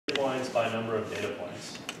points by number of data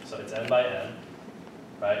points. So it's n by n,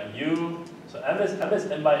 right? So m is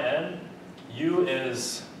n by n, u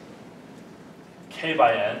is k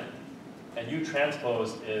by n, and u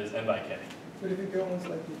transpose is n by k. But if you go on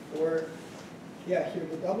like before, yeah, here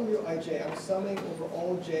the wij, I'm summing over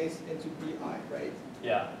all j's into bi, right?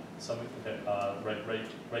 Yeah. Summing, okay,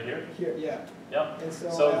 right here. Here, yeah. Yeah. And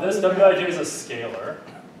so this wij is a scalar.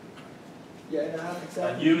 Yeah, and I have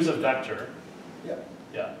exactly. And u is a vector. Yeah.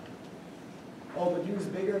 Yeah. Oh, but u is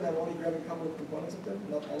bigger, and I'm only grabbing a couple of components of them,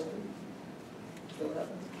 not all of them. Is that what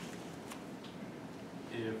happens?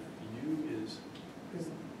 If u is. Because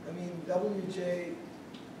I mean, wj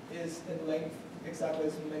is in length exactly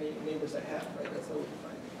as many neighbors I have, right? That's how we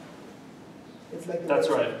define it. It's like that's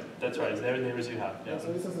right. That's right. It's every neighbors you have. Yeah. And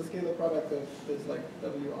so this is a scalar product of this like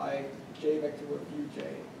wij vector with uj.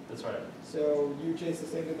 That's right. So uj is the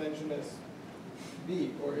same dimension as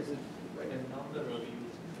v, or is it right? And not the rho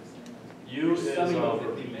u is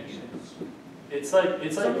over dimensions. It's like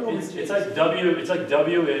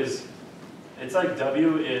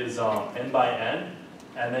w is n by n,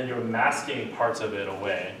 and then you're masking parts of it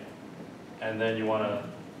away, and then you want to.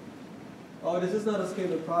 Oh, this is not a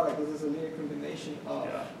scalar product. This is a linear combination of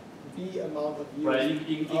v amount of u. Right.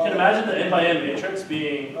 You can imagine the n by n matrix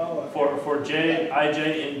being for j ij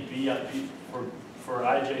in b for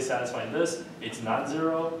ij satisfying this, it's not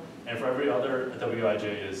zero, and for every other wij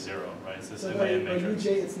is zero, right? So, so n by n for matrix. uj,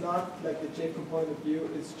 it's not like the j component of u.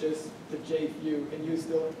 It's just the j view, and u is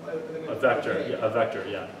still A vector, okay. yeah, a vector,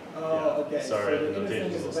 yeah. Oh, okay. Sorry, so the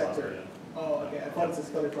notation is a little vector. sloppy. Oh, okay. I thought it's a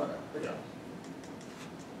scalar product. Okay.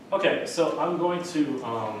 Yeah. Okay, so I'm going to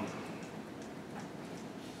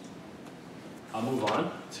I'll move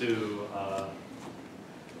on to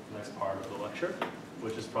the next part of the lecture,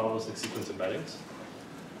 which is probabilistic sequence embeddings.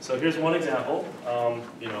 So here's one example.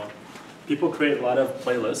 People create a lot of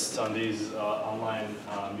playlists on these online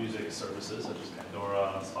music services such as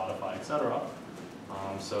Pandora, Spotify, etc.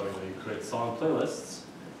 So you create song playlists,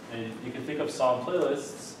 and you can think of song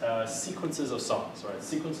playlists as sequences of songs, right?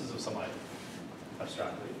 Sequences of some item,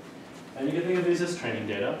 abstractly. And you can think of these as training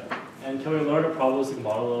data. And can we learn a probabilistic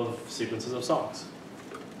model of sequences of songs?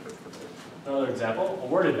 Another example, a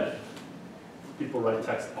word embedding. People write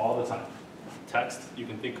text all the time. Text, you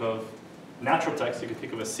can think of, natural text, you can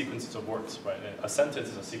think of as sequences of words, right? And a sentence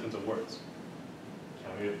is a sequence of words.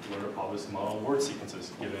 Can we learn a probabilistic model of word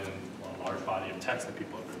sequences given a large body of text that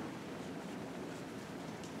people have written?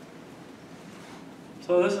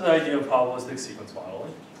 So this is the idea of probabilistic sequence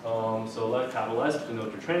modeling. So let capital S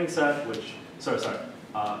denote your training set, which,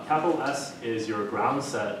 capital S is your ground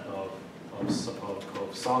set of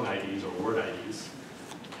song IDs or word IDs.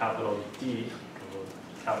 Capital D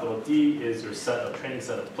is your training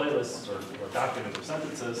set of playlists or documents or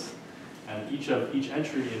sentences. And each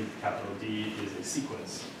entry in capital D is a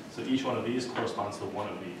sequence. So each one of these corresponds to one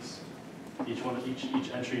of these. Each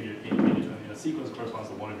entry in a sequence corresponds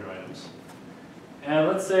to one of your items. And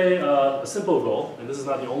let's say a simple goal, and this is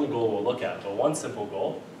not the only goal we'll look at, but one simple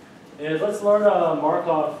goal, is let's learn a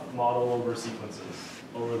Markov model over sequences,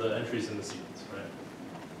 over the entries in the sequence, right?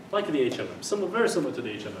 Like the HMM, very similar to the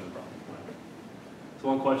HMM problem, right? So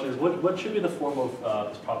one question is, what should be the form of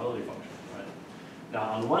this probability function, right? Now,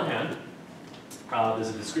 on one hand, there's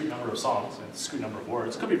a discrete number of songs, and a discrete number of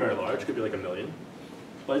words. It could be very large, it could be like 1 million,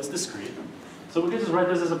 but it's discrete. So we can just write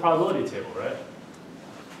this as a probability table, right?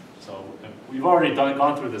 So we've already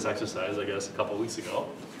gone through this exercise, I guess, a couple of weeks ago.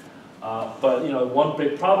 But one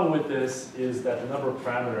big problem with this is that the number of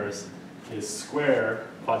parameters is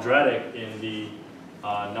quadratic in the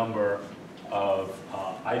number of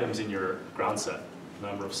items in your ground set, the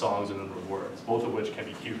number of songs and the number of words, both of which can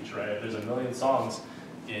be huge, right? If there's 1 million songs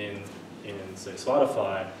in say,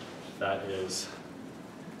 Spotify, that is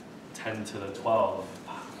 10 to the 12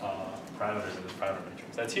 parameters in this parameter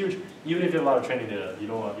matrix. That's huge. Even if you have a lot of training data, you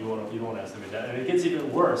don't want to estimate that. And it gets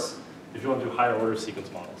even worse if you want to do higher order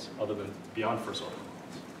sequence models, other than beyond first order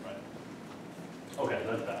models, right? Okay,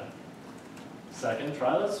 that's bad. Second,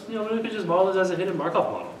 we could just model this as a hidden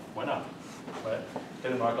Markov model. Why not? Right?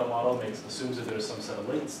 Hidden Markov model assumes that there's some set of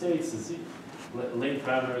latent states, Z, latent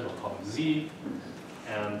parameters, we'll call them Z.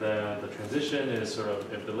 And then the transition is sort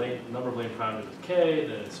of, if the number of latent parameters is K,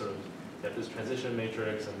 then it's sort of, you have this transition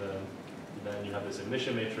matrix, and then you have this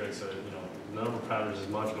emission matrix, so the number of parameters is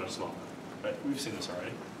much, much smaller. Right? We've seen this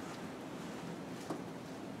already.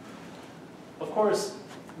 Of course,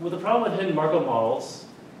 with the problem with hidden Markov models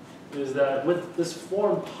is that with this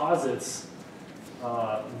form posits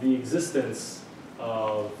the existence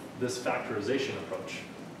of this factorization approach,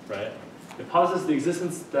 right? It posits the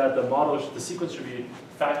existence that the sequence should be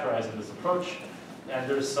factorized in this approach, and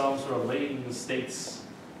there's some sort of latent states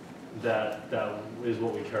that is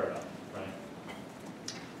what we care about, right?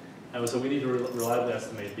 And so we need to reliably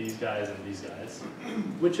estimate these guys and these guys,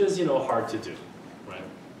 which is, hard to do, right?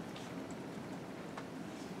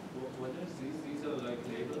 What is these? These are like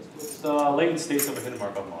labels? The latent states of a hidden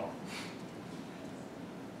Markov model.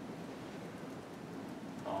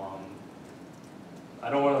 I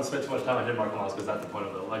don't want to spend too much time on hidden Markov models because that's the point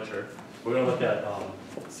of the lecture. We're going to look at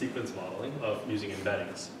sequence modeling of using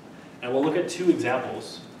embeddings. And we'll look at two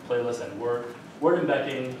examples, playlist and word. Word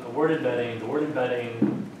embedding. The word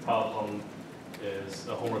embedding problem is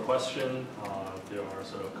a homework question. There are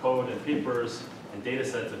sort of code and papers and data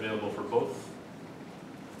sets available for both.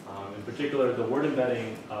 In particular, the word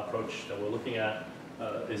embedding approach that we're looking at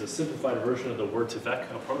is a simplified version of the word-to-vec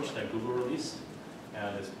approach that Google released,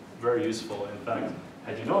 and it's very useful. In fact,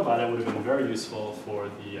 had you known about it, it would have been very useful for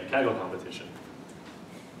the Kaggle competition.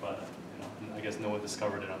 But I guess no one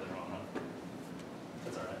discovered it on their own. Huh?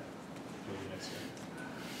 That's all right. Maybe next year.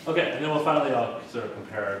 Okay, and then we'll finally sort of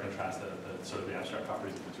compare and contrast the sort of the abstract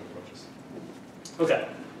properties of the two approaches. Okay,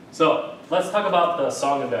 so let's talk about the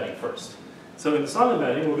song embedding first. So in the song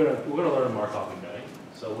embedding, we're gonna learn Markov embedding.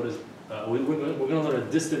 So what is we're gonna learn a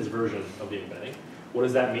distance version of the embedding. What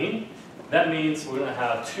does that mean? That means we're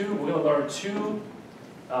gonna learn two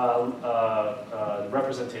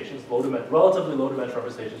representations, relatively low dimension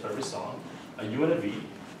representations for every song, a U and a V,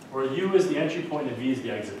 where U is the entry point and V is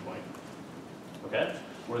the exit point. Okay?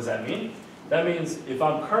 What does that mean? That means if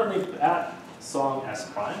I'm currently at song S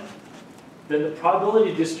prime, then the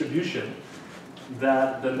probability distribution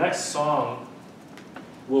that the next song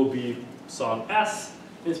will be song S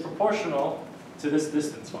is proportional to this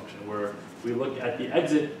distance function, where we look at the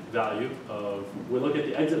exit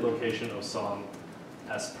location of song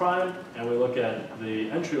S prime, and we look at the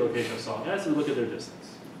entry location of song S, and we look at their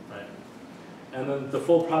distance, right? And then the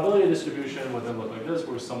full probability distribution would then look like this,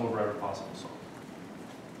 where sum over every possible song.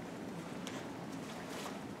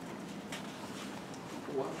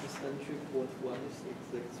 One is entry point, one is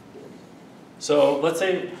exit point. So let's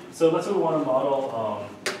say we want to model.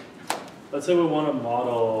 Let's say we want to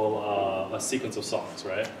model a sequence of songs,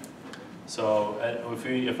 right? So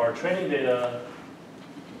if our training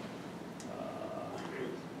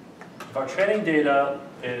data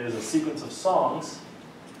is a sequence of songs,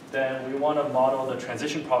 then we want to model the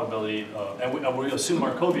transition probability, and we assume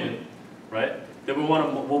Markovian, right? Then we want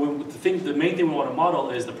to the main thing we want to model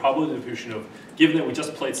is the probability distribution of, given that we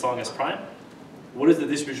just played song S prime, what is the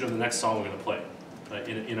distribution of the next song we're going to play, right?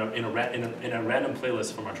 In a random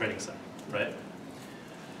playlist from our training set, right?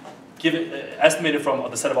 Estimated from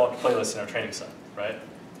the set of all playlists in our training set, right?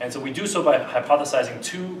 And so we do so by hypothesizing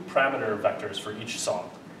two parameter vectors for each song,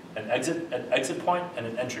 an exit point and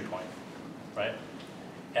an entry point, right?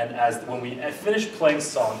 And when we finish playing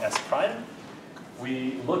song S prime,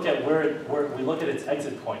 we look at its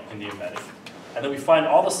exit point in the embedding, and then we find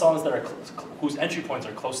all the songs that are whose entry points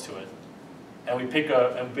are close to it, and we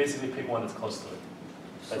basically pick one that's close to it.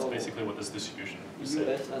 That's basically what this distribution is.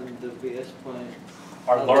 US and the VS point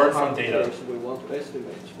are learned from data. We want to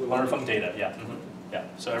estimate. Learn from data, yeah. Mm-hmm. Yeah,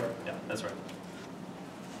 so yeah, that's right.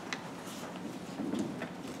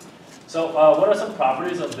 So what are some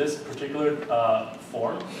properties of this particular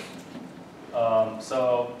form? I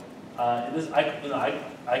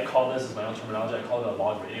call this, as my own terminology, I call it a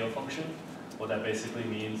log radio function. What that basically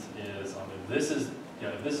means is if this is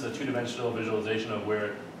a two-dimensional visualization of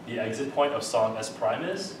where the exit point of song S prime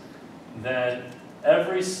is, then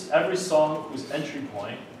every song whose entry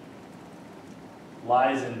point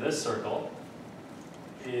lies in this circle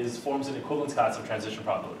forms an equivalence class of transition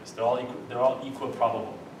probabilities. They're all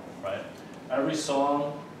equiprobable, right? Every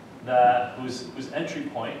song whose entry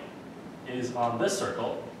point is on this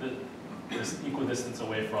circle, this equidistance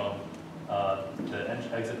away from the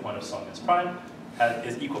exit point of song S prime,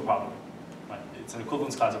 is equiprobable. Right? It's an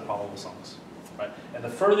equivalence class of probable songs, right? And the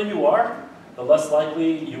further you are, the less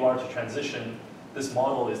likely you are to transition. This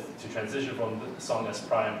model is to transition from the song S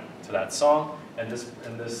prime to that song, and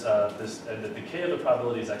the decay of the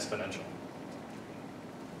probability is exponential.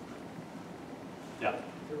 Yeah.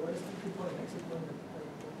 So what is entry point and exit point?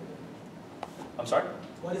 I'm sorry?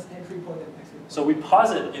 What is entry point and exit point? So we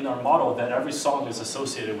posit in our model that every song is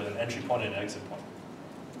associated with an entry point and an exit point.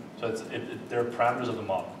 So they're parameters of the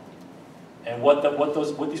model. And what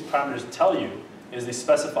these parameters tell you is they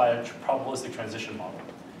specify a probabilistic transition model.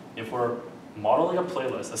 If we're modeling a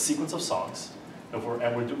playlist, a sequence of songs, and we're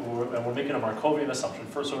making a Markovian assumption,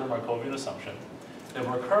 first order Markovian assumption, then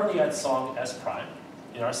we're currently at song S prime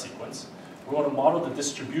in our sequence. We want to model the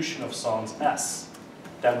distribution of songs S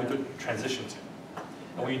that we could transition to.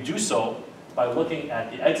 And we do so by looking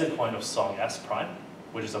at the exit point of song S prime,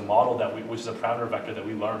 which is a model that which is a parameter vector that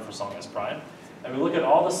we learned for song S prime. And we look at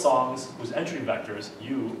all the songs whose entry vectors,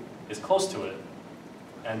 U, is close to it.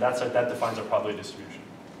 And that defines our probability distribution,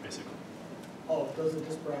 basically. Oh, those are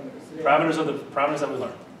just parameters. So Parameters are the parameters that we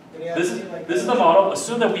learned. yeah, This is the model.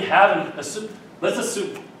 Assume that we have let's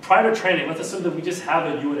assume, prior to training, let's assume that we just have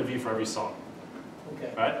a U and a V for every song.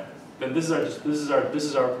 Okay. Right? Then this is our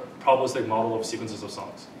probabilistic model of sequences of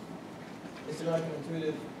songs. Is there like an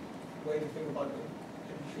intuitive way to think about the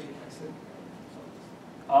entry exit?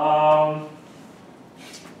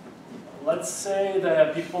 Let's say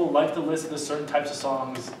that people like to listen to certain types of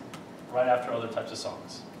songs right after other types of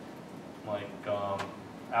songs. Like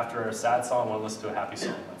after a sad song, we'll listen to a happy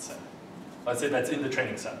song, let's say. Let's say that's in the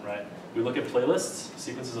training set, right? We look at playlists,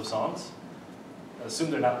 sequences of songs.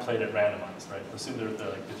 Assume they're not played at randomized, right? Assume they're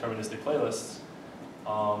like deterministic playlists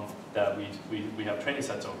that we have training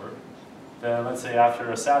sets over. Then let's say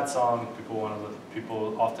after a sad song,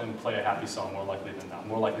 people often play a happy song more likely than not,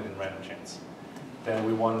 more likely than random chance. Then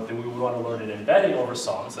we would want to learn an embedding over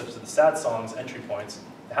songs, such that the sad songs' entry points,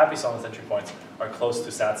 the happy songs' entry points are close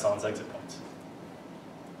to sad songs' exit points.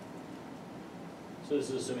 So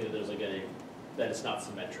this is assuming that there's like that it's not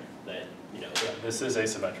symmetric, that Yeah, this is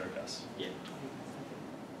asymmetric, yes. Yeah.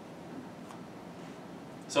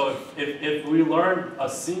 So if we learn a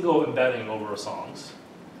single embedding over songs,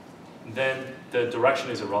 then the direction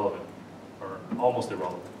is irrelevant, or almost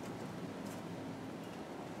irrelevant.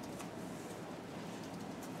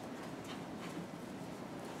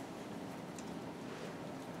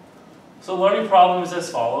 So learning problem is as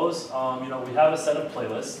follows. We have a set of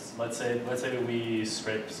playlists. Let's say we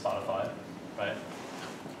scrape Spotify, right?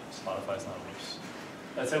 Spotify's not worse.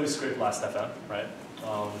 Let's say we scrape Last.fm, right?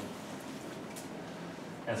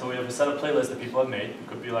 And so we have a set of playlists that people have made. It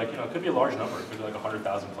could be like, it could be a large number. It could be like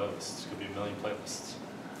 100,000 playlists. It could be 1 million playlists.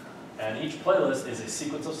 And each playlist is a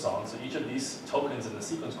sequence of songs. So each of these tokens in the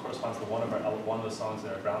sequence corresponds to one of the songs in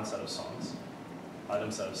our ground set of songs,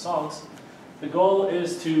 item set of songs. The goal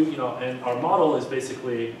is to, and our model is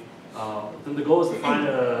basically, then the goal is to find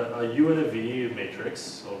a U and a V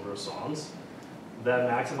matrix over songs that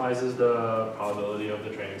maximizes the probability of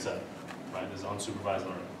the training set, right? This is unsupervised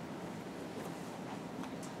learning.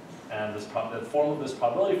 And the form of this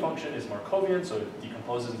probability function is Markovian, so it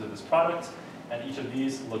decomposes into this product, and each of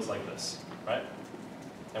these looks like this, right?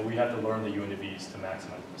 And we have to learn the U and the V's to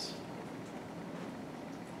maximize this.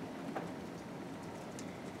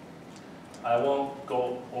 I won't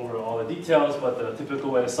go over all the details, but the typical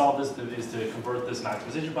way to solve this is to convert this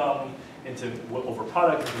maximization problem over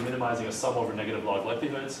product into minimizing a sum over negative log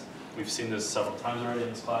likelihoods. We've seen this several times already in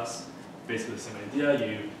this class. Basically the same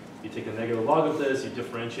idea. You take the negative log of this, you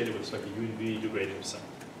differentiate it with respect to U and V, you do gradient of sum.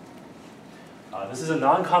 This is a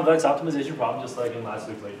non-convex optimization problem, just like in last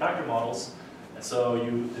week's late factor models. And so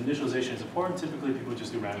initialization is important. Typically people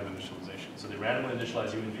just do random initialization. So they randomly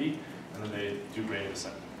initialize U and V, and then they do gradient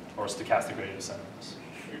descent, or stochastic gradient descent.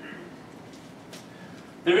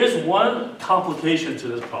 There is one complication to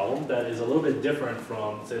this problem that is a little bit different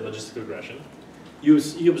from, say, logistic regression. You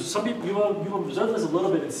observe this a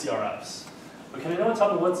little bit in CRFs. But can anyone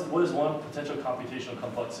tell me what is one potential computational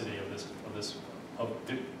complexity of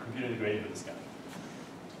computing the gradient of this guy?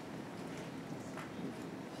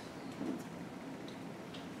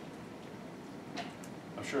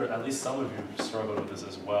 I'm sure at least some of you struggled with this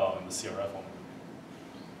as well in the CRF one.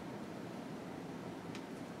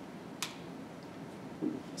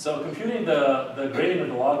 So computing the gradient of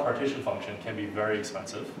the log partition function can be very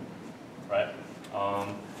expensive, right?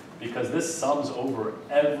 Because this sums over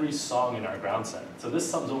every song in our ground set. So this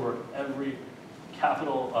sums over every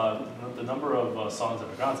the number of songs in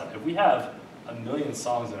our ground set. If we have 1 million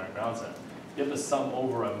songs in our ground set, you have to sum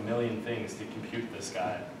over 1 million things to compute this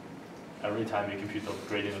guy every time you compute the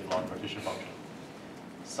gradient of the log partition function.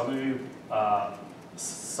 Some of you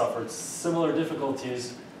suffered similar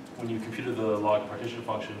difficulties when you computed the log partition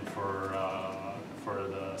function for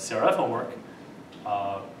the CRF homework,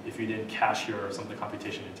 if you didn't cache some of the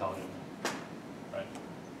computation intelligently, right?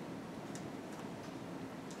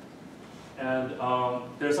 And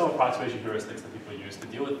there's some approximation heuristics that people use to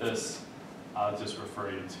deal with this. I'll just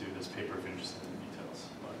refer you to this paper if you're interested in the details.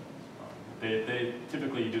 But they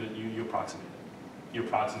typically you approximate it. You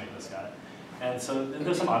approximate this guy, and so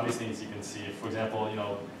there's some obvious things you can see. For example,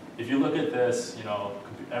 if you look at this,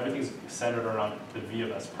 everything's centered around the V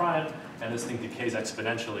of S prime, and this thing decays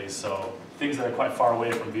exponentially, so things that are quite far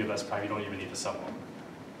away from V of S prime, you don't even need to sum over.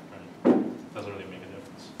 Right? Doesn't really make a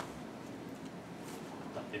difference.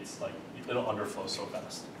 It's like, it'll underflow so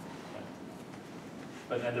fast.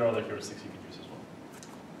 Right? And there are other heuristics you can use as well.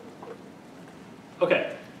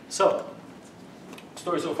 Okay, so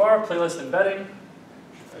story so far: playlist embedding.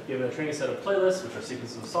 Given a training set of playlists, which are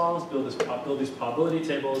sequences of songs, build these probability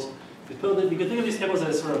tables. You can think of these tables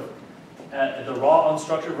as sort of the raw,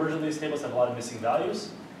 unstructured version of these tables have a lot of missing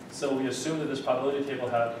values. So we assume that this probability table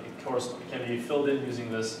can be filled in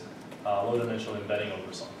using this low-dimensional embedding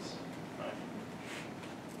over songs. Right.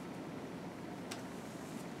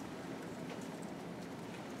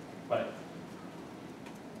 Right.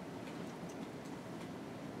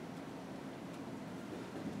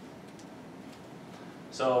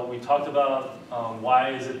 So we talked about why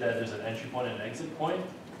is it that there's an entry point and an exit point.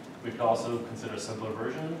 We could also consider a simpler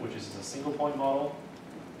version, which is a single point model.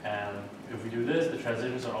 And if we do this, the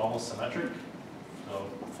transitions are almost symmetric. So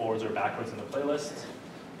forwards or backwards in the playlist.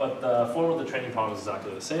 But the form of the training problem is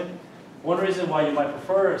exactly the same. One reason why you might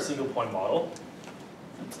prefer a single point model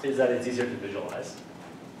is that it's easier to visualize.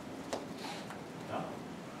 Yeah.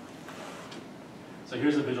 So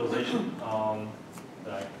here's a visualization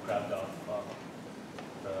that I grabbed off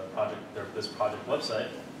this project website,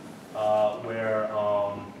 where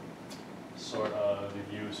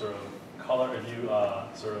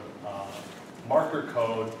marker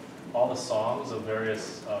code all the songs of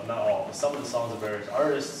various, not all, but some of the songs of various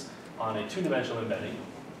artists on a two-dimensional embedding.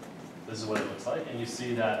 This is what it looks like, and you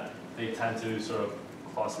see that they tend to sort of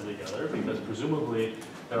cluster together because presumably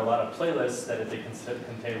there are a lot of playlists that if they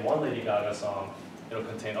contain one Lady Gaga song, it'll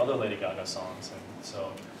contain other Lady Gaga songs, and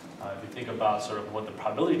so. If you think about sort of what the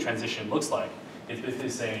probability transition looks like, it's basically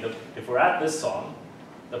saying that if we're at this song,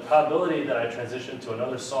 the probability that I transition to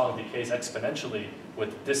another song decays exponentially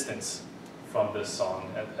with distance from this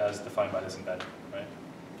song as defined by this embedding, right?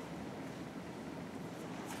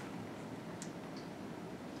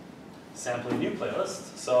 Sampling new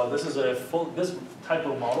playlists. So this is this type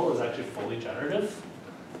of model is actually fully generative.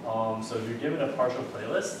 So if you're given a partial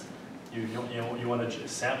playlist, you want to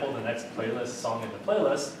sample the next playlist song in the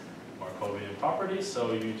playlist. Markovian properties,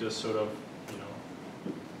 so you just sort of,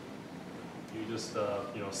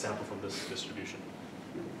 sample from this distribution.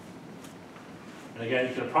 And again,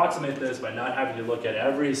 you can approximate this by not having to look at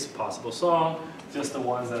every possible song, just the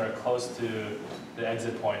ones that are close to the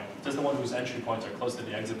exit point, just the ones whose entry points are close to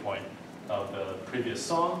the exit point of the previous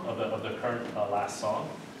song, of the current last song,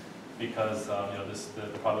 because the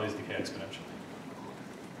probabilities decay exponentially.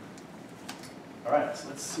 All right, so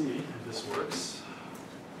let's see if this works.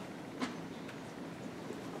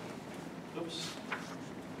 Oops.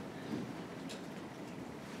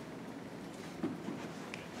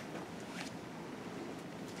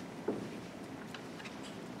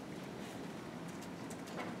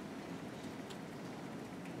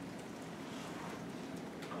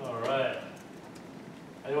 All right.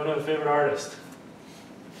 Anyone have a favorite artist?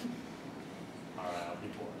 All right, I'll be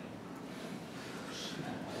bored.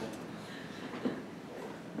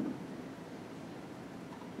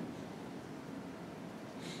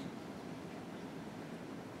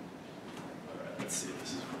 Let's see if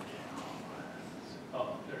this is working.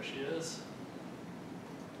 Oh, there she is.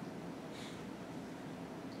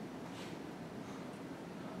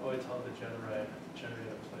 Oh, I tell it to generate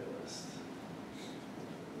a playlist.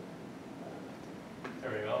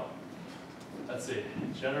 There we go. Let's see.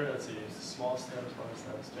 Let's see. Small steps, large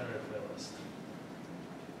steps. Generate a playlist.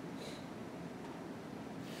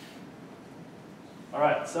 All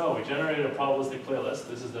right. So we generated a probabilistic playlist.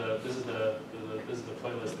 This is the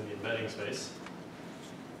playlist in the embedding space.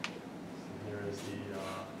 Here is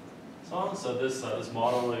the song. So this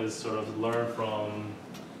model is sort of learned from,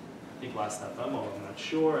 I think, last FM. I'm not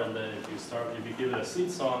sure. And then if you give it a seed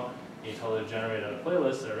song, and you tell it to generate a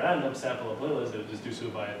playlist, a random sample of a playlist, it will just do so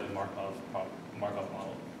by the Markov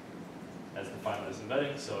model as defined as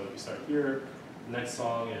embedding. So if you start here, the next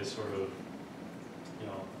song is sort of,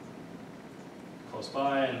 close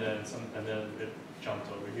by, and then it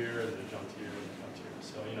jumped over here, and then it jumped here, and it jumped here.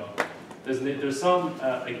 So there's some.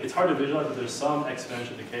 It's hard to visualize, but there's some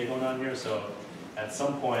exponential decay going on here. So at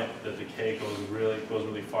some point, the decay goes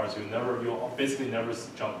really far. So you'll basically never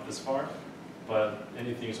jump this far, but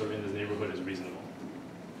anything sort of in this neighborhood is reasonable.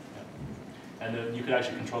 Yeah. And then you could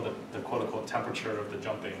actually control the quote-unquote temperature of the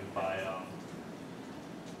jumping by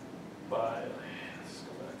let's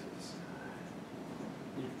go back to this.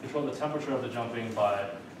 You control the temperature of the jumping by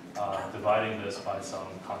dividing this by some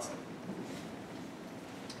constant.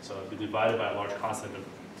 So if you divide it by a large constant, the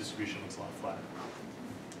distribution looks a lot flatter.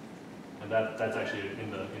 And that's actually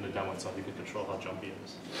in the demo itself. You can control how jumpy it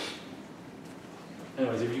is.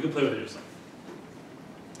 Anyways, if you can play with it yourself.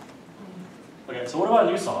 Okay, so what about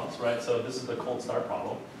new songs, right? So this is the cold start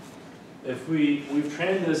problem. If we've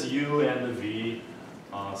trained this U and the V,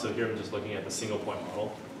 so here I'm just looking at the single point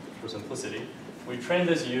model for simplicity. we trained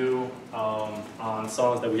this U on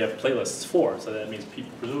songs that we have playlists for. So that means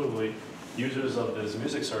people, presumably, users of this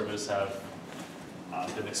music service have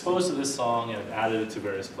been exposed to this song and have added it to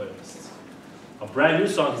various playlists. A brand new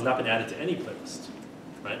song has not been added to any playlist,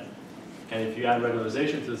 right? And if you add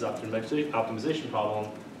regularization to this optimization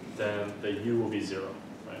problem, then the U will be 0,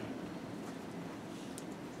 right?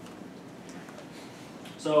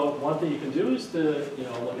 So one thing you can do is to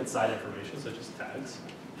look at side information such as tags.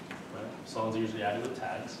 Right? Songs are usually added with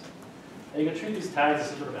tags, and you can treat these tags as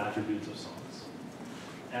some sort of attributes of songs.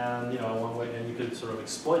 And one way, and you could sort of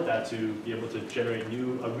exploit that to be able to generate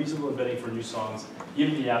a reasonable embedding for new songs,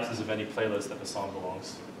 even in the absence of any playlist that the song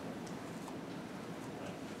belongs to.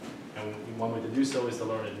 Right? And one way to do so is to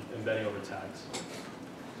learn embedding over tags.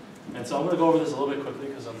 And so I'm going to go over this a little bit quickly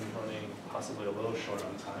because I'm running possibly a little short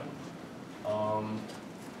on time.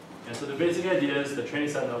 And so the basic idea is the training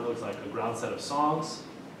set node looks like a ground set of songs,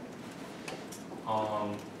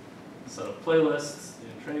 a set of playlists,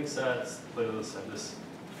 training sets. Playlists have this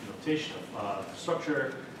notation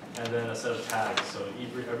structure, and then a set of tags. So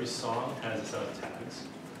every song has a set of tags.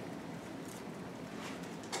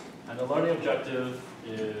 And the learning objective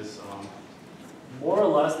is more or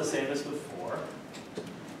less the same as before.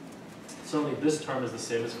 Certainly this term is the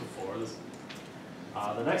same as before.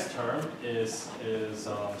 The next term is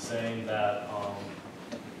saying that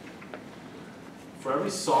for every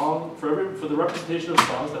song, for the representation of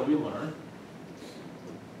songs that we learn,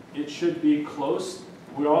 it should be close.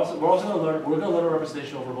 We're also going to learn a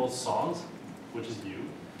representation over both songs, which is U,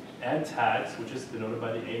 and tags, which is denoted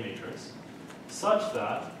by the A matrix, such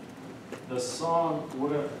that the song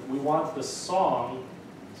we want the song's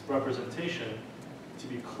representation to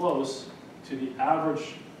be close to the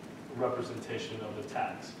average representation of the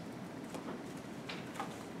tags.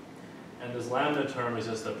 And this lambda term is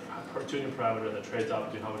just a tuning parameter that trades off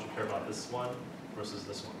between how much you care about this one versus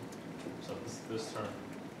this one. So this term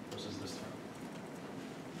versus this term.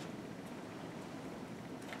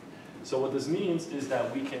 So what this means is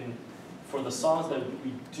that we can, for the songs that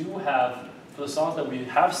we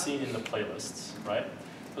have seen in the playlists, right?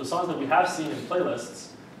 For the songs that we have seen in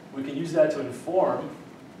playlists, we can use that to inform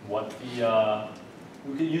what the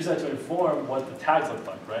tags look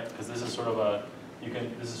like, right? Because this is sort of a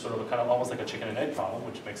kind of almost like a chicken and egg problem,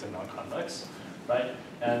 which makes it non-convex, right?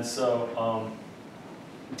 And so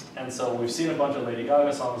we've seen a bunch of Lady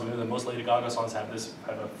Gaga songs. We know that most Lady Gaga songs have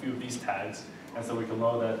a few of these tags, and so we can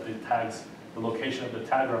know that the location of the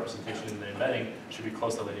tag representation in the embedding should be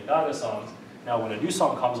close to Lady Gaga songs. Now, when a new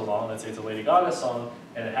song comes along, let's say it's a Lady Gaga song,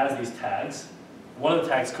 and it has these tags, one of the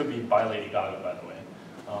tags could be by Lady Gaga, by the way.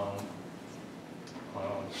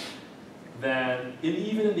 Then,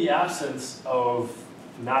 even in the absence of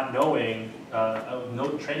not knowing, of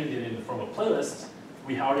no training data in the form of playlists,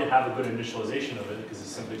 we already have a good initialization of it because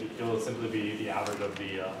it will simply be the average of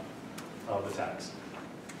the tags.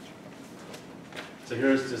 So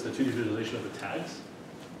here's just the 2D visualization of the tags.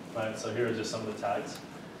 Right? So here are just some of the tags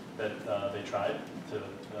that they tried.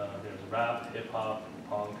 There's rap, hip hop,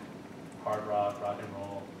 punk, hard rock, rock and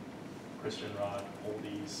roll, Christian rock,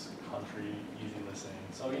 oldies, country, easy listening.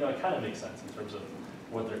 So it kind of makes sense in terms of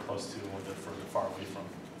what they're close to and what they're far away from.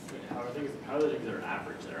 How are the things that are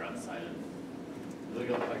average that are outside of? Look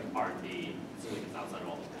at like R&B. It seems like it's outside of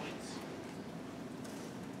all the points.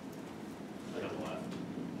 Like on the left.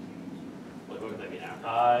 What would that mean average?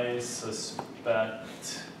 I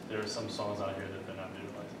suspect there are some songs out here that they're not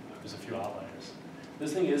utilizing. There's a few outliers.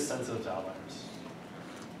 This thing is sensitive to outliers.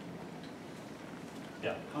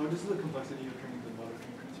 Yeah. How does the complexity of training the model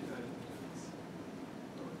train consider?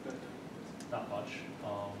 Not much.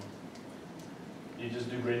 You just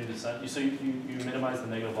do gradient descent. So you minimize the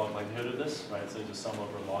negative log likelihood of this, right? So you just sum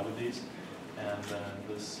over log of these. And then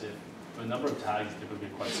the number of tags is typically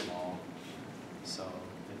quite small. So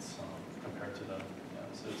it's compared to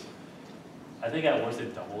so it's, I think at worst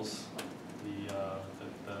it doubles the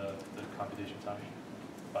computation time.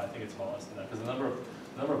 But I think it's far less than that. Because the number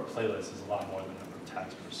of playlists is a lot more than the number of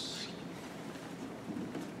tags per seed.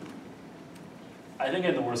 I think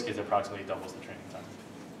in the worst case, it approximately doubles the training time.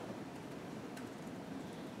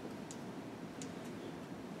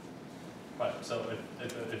 Right, so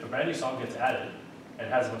if a brand new song gets added and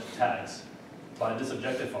it has a bunch of tags, by this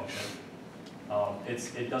objective function,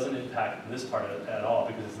 it doesn't impact this part at all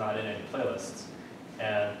because it's not in any playlists.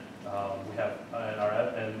 And we have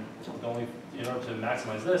in order to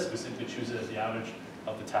maximize this, we simply choose it as the average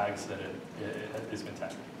of the tags that it has been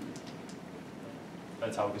tagged.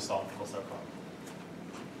 That's how we can solve the full step problem.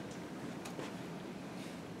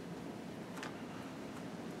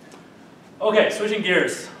 Okay, switching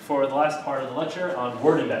gears for the last part of the lecture on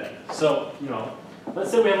word embedding. So, you know,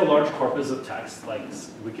 let's say we have a large corpus of text, like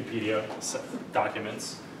Wikipedia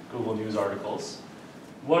documents, Google News articles.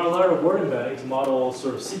 We want to learn a word embedding to model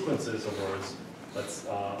sort of sequences of words,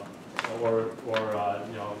 or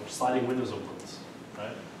you know, sliding windows of words,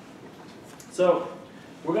 right? So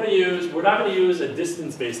we're not going to use a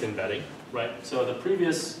distance-based embedding, right? So the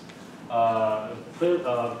previous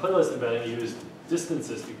playlist embedding used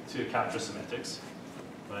distances to capture semantics,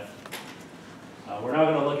 right? We're now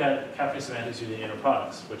going to look at capturing semantics using inner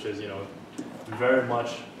products, which is, you know, very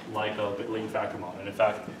much like a latent factor model. And in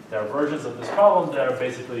fact, there are versions of this problem that are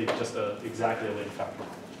basically just exactly a latent factor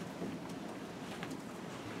model.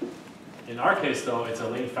 In our case, though, it's a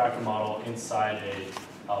latent factor model inside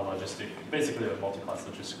a logistic, basically a multi-class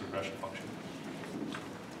logistic regression function.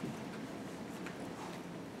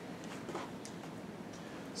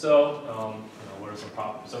 So, you know, what are some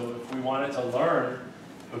problems? So, if we wanted to learn,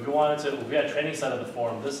 if we had a training set of the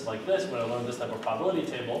form like this, we're going to learn this type of probability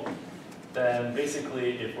table, then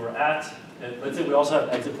basically, if we're at, let's say we also have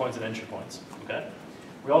exit points and entry points, okay?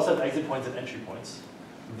 We also have exit points and entry points.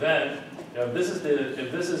 Then, you know, if this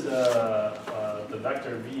is the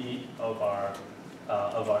vector v of our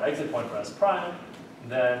exit point for s prime,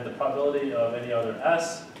 then the probability of any other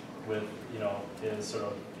s with, you know, is sort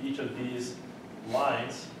of each of these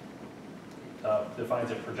lines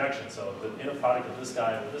defines a projection. So the inner product of this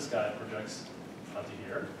guy with this guy projects onto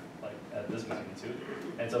here, like at this magnitude.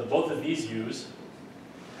 And so both of these u's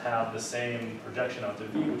have the same projection onto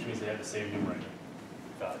v, which means they have the same numerator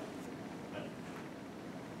value. Right?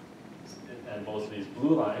 And both of these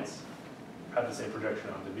blue lines have the same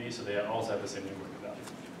projection onto v, so they also have the same numerator value.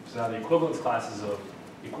 So now the equivalence classes of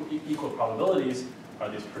equal probabilities are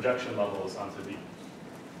these projection levels onto v.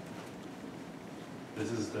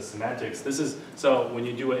 This is the semantics. So when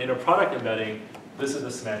you do an inner product embedding, this is the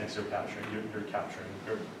semantics you're capturing. You're capturing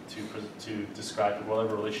to describe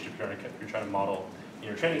whatever relationship you're trying to model in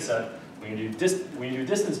your training set. When you do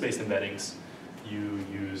distance-based embeddings, you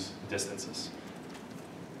use distances.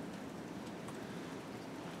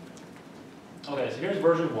 Okay, so here's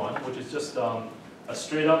version 1, which is just a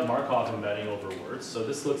straight-up Markov embedding over words. So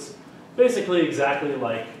this looks basically exactly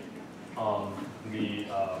like the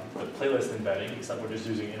playlist embedding, except we're just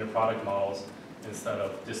using inner product models instead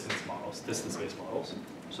of distance-based models.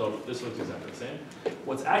 So this looks exactly the same.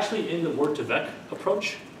 What's actually in the word-to-vec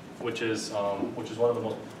approach, which is one of the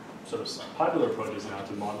most sort of popular approaches now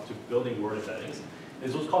to building word embeddings,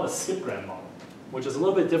 is what's called a skipgram model, which is a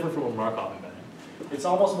little bit different from a Markov embedding. It's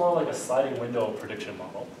almost more like a sliding window prediction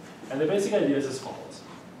model. And the basic idea is as follows.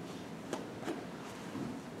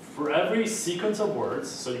 For every sequence of words,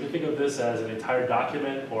 so you can think of this as an entire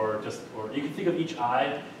document, or you can think of each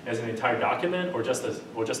I as an entire document, or just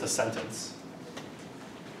a sentence.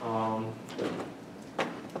 For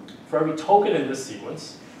every token in this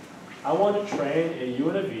sequence, I want to train a U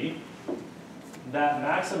and a V that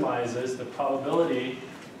maximizes the probability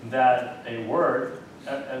that the word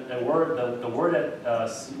at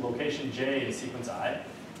location J in sequence I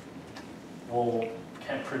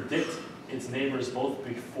can predict its neighbors both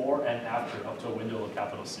before and after up to a window of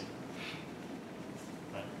capital C.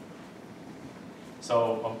 Right?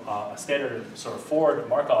 So a standard sort of forward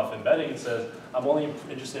Markov embedding says I'm only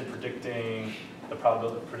interested in predicting the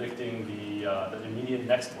probability of predicting the immediate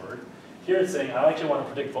next word. Here it's saying I actually want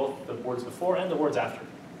to predict both the words before and the words after.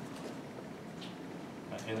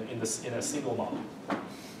 Right? In a single model.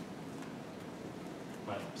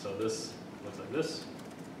 Right. So this looks like this.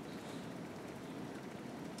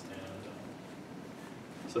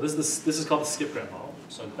 So this is called the skipgram model.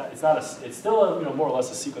 So it's still more or less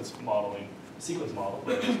a sequence model,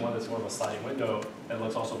 but it's one that's more of a sliding window and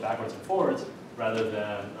looks also backwards and forwards rather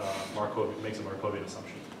than makes a Markovian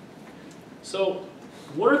assumption. So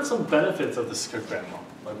what are some benefits of the skipgram model?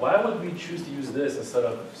 Like why would we choose to use this instead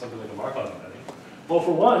of something like a Markov embedding? Well,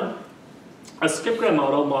 for one, a skipgram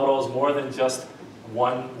model models more than just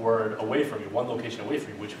one word away from you, one location away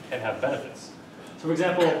from you, which can have benefits. So for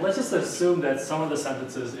example, let's just assume that some of the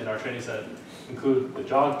sentences in our training set include the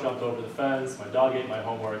dog jumped over the fence, my dog ate my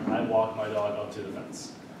homework, I walked my dog up to the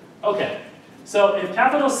fence. Okay, so if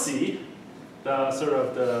capital C,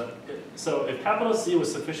 if capital C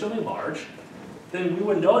was sufficiently large, then we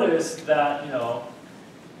would notice that,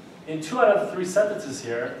 in 2 out of the 3 sentences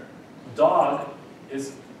here, dog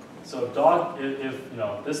is, this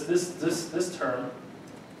term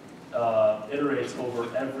iterates over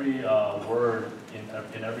every word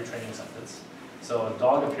in every training sentence. So a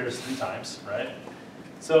dog appears 3 times, right?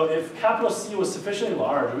 So if capital C was sufficiently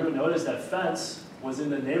large, we would notice that fence was in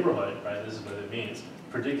the neighborhood, right? This is what it means.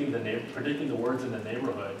 predicting the words in the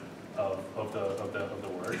neighborhood of the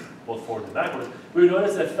word, both forwards and backwards, we would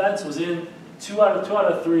notice that fence was in two out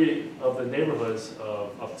of three of the neighborhoods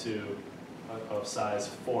of up to of size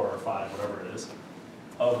 4 or 5, whatever it is,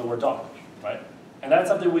 of the word dog, right? And that's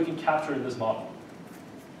something we can capture in this model.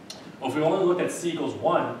 Well, if we only look at c equals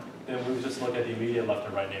 1, then we would just look at the immediate left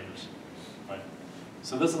and right neighbors, right?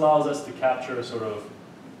 So this allows us to capture sort of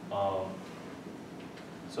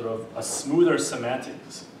a smoother semantic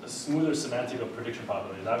of prediction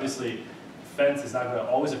probabilities. Obviously, fence is not going to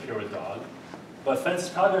always appear with dog, but fence is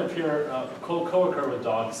probably going to appear co-occur with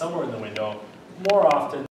dog somewhere in the window more often